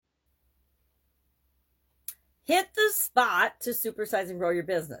Hit the spot to supersize and grow your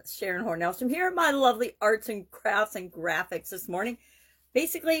business. Sharon Hornelstrom here, my lovely arts and crafts and graphics this morning.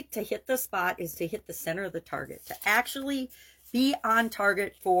 Basically, to hit the spot is to hit the center of the target, to actually be on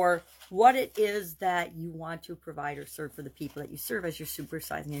target for what it is that you want to provide or serve for the people that you serve as you're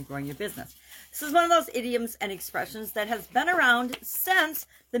supersizing and growing your business. This is one of those idioms and expressions that has been around since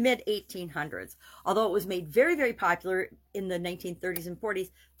the mid 1800s, although it was made very, very popular in the 1930s and 40s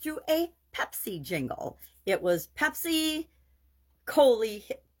through a Pepsi jingle. It was Pepsi Cola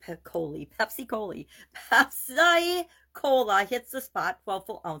hits the spot, 12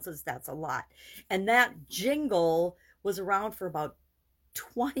 full ounces, that's a lot. And that jingle was around for about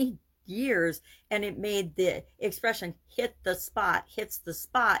 20 years, and it made the expression hit the spot, hits the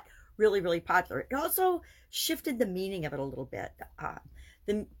spot, really, really popular. It also shifted the meaning of it a little bit.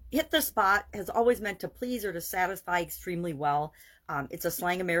 The hit the spot has always meant to please or to satisfy extremely well. It's a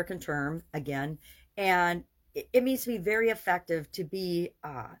slang American term, again, and it means to be very effective, to be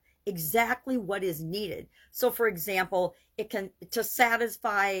exactly what is needed. So, for example, it can, to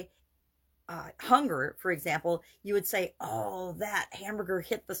satisfy hunger, for example, you would say, oh, that hamburger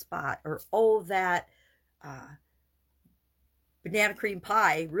hit the spot, or oh, that banana cream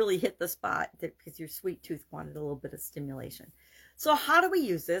pie really hit the spot, because your sweet tooth wanted a little bit of stimulation. So how do we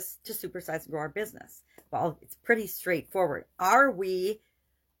use this to supersize and grow our business? Well, it's pretty straightforward. Are we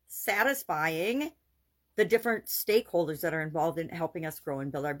satisfying the different stakeholders that are involved in helping us grow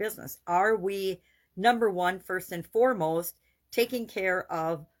and build our business? Are we, number one, first and foremost, taking care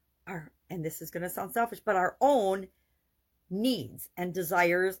of our, and this is going to sound selfish, but our own needs and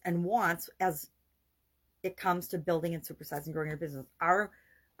desires and wants as it comes to building and supersizing and growing our business? Are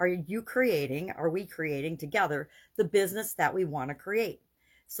we creating together the business that we want to create?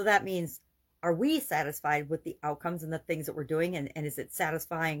 So that means, are we satisfied with the outcomes and the things that we're doing? And is it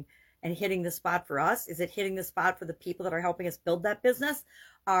satisfying and hitting the spot for us? Is it hitting the spot for the people that are helping us build that business?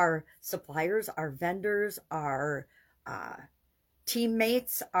 Our suppliers, our vendors, our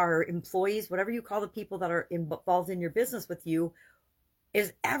teammates, our employees, whatever you call the people that are involved in your business with you.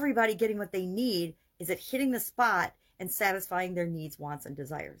 Is everybody getting what they need? Is it hitting the spot and satisfying their needs, wants, and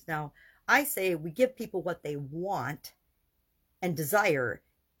desires? Now, I say we give people what they want and desire,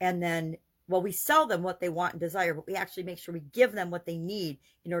 and then, well, we sell them what they want and desire, but we actually make sure we give them what they need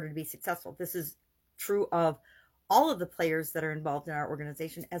in order to be successful. This is true of all of the players that are involved in our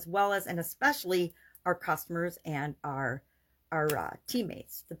organization, as well as, and especially, our customers and our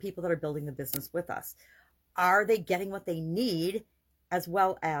teammates, the people that are building the business with us. Are they getting what they need, as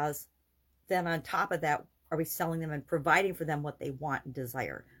well as then on top of that, are we selling them and providing for them what they want and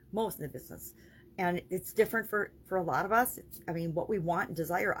desire most in the business? And it's different for a lot of us. I mean, what we want and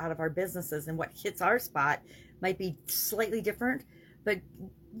desire out of our businesses and what hits our spot might be slightly different, but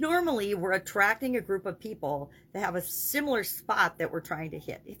normally we're attracting a group of people that have a similar spot that we're trying to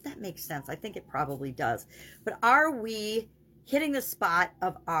hit. If that makes sense, I think it probably does. But are we hitting the spot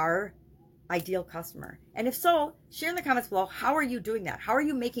of our ideal customer? And if so, share in the comments below, how are you doing that? How are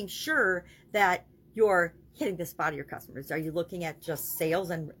you making sure that you're hitting the spot of your customers? Are you looking at just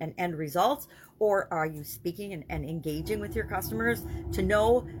sales and end results, or are you speaking and engaging with your customers to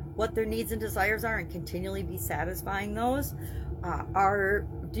know what their needs and desires are and continually be satisfying those?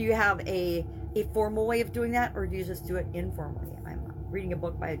 Do you have a formal way of doing that, or do you just do it informally? I'm reading a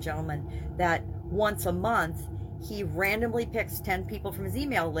book by a gentleman that once a month he randomly picks 10 people from his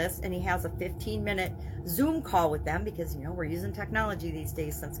email list, and he has a 15-minute Zoom call with them, because, you know, we're using technology these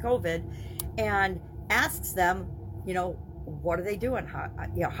days since COVID, and asks them, you know, what are they doing?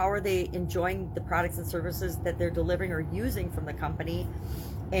 How are they enjoying the products and services that they're delivering or using from the company?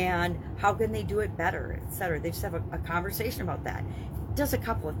 And how can they do it better, etc. They just have a conversation about that. It does a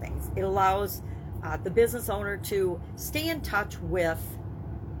couple of things. It allows the business owner to stay in touch with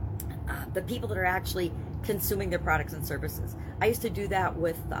the people that are actually consuming their products and services. I used to do that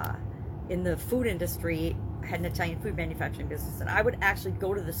with in the food industry. I had an Italian food manufacturing business, and I would actually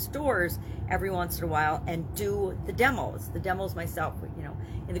go to the stores every once in a while and do the demos myself. You know,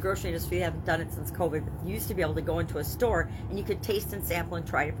 in the grocery industry, I haven't done it since COVID, but you used to be able to go into a store and you could taste and sample and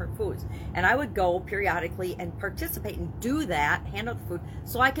try different foods. And I would go periodically and participate and do that, hand out the food,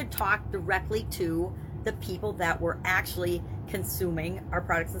 so I could talk directly to the people that were actually consuming our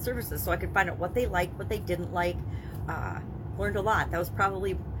products and services, so I could find out what they liked, what they didn't like. Learned a lot. That was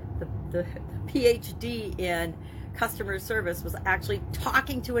probably the PhD in customer service, was actually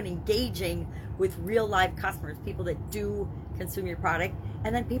talking to and engaging with real live customers, people that do consume your product,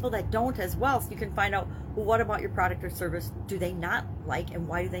 and then people that don't as well, so you can find out, well, what about your product or service do they not like, and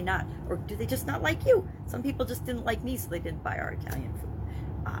why do they not? Or do they just not like you? Some people just didn't like me, so they didn't buy our Italian food.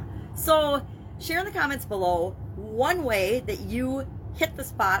 So share in the comments below one way that you hit the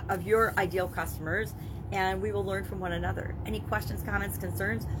spot of your ideal customers, and we will learn from one another. Any questions, comments,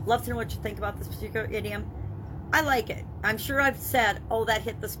 concerns? Love to know what you think about this particular idiom. I like it. I'm sure I've said, oh, that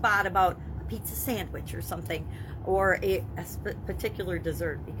hit the spot about a pizza sandwich or something, or a particular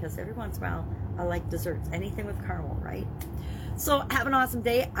dessert, because every once in a while I like desserts, anything with caramel, right? So have an awesome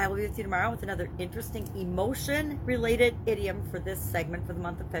day. I will be with you tomorrow with another interesting emotion-related idiom for this segment for the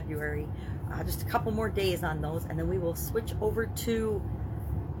month of February. Just a couple more days on those, and then we will switch over to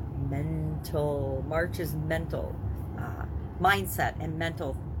mental. March is mental. Mindset and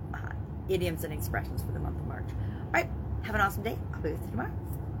mental idioms and expressions for the month of March. All right, have an awesome day. I'll be with you tomorrow.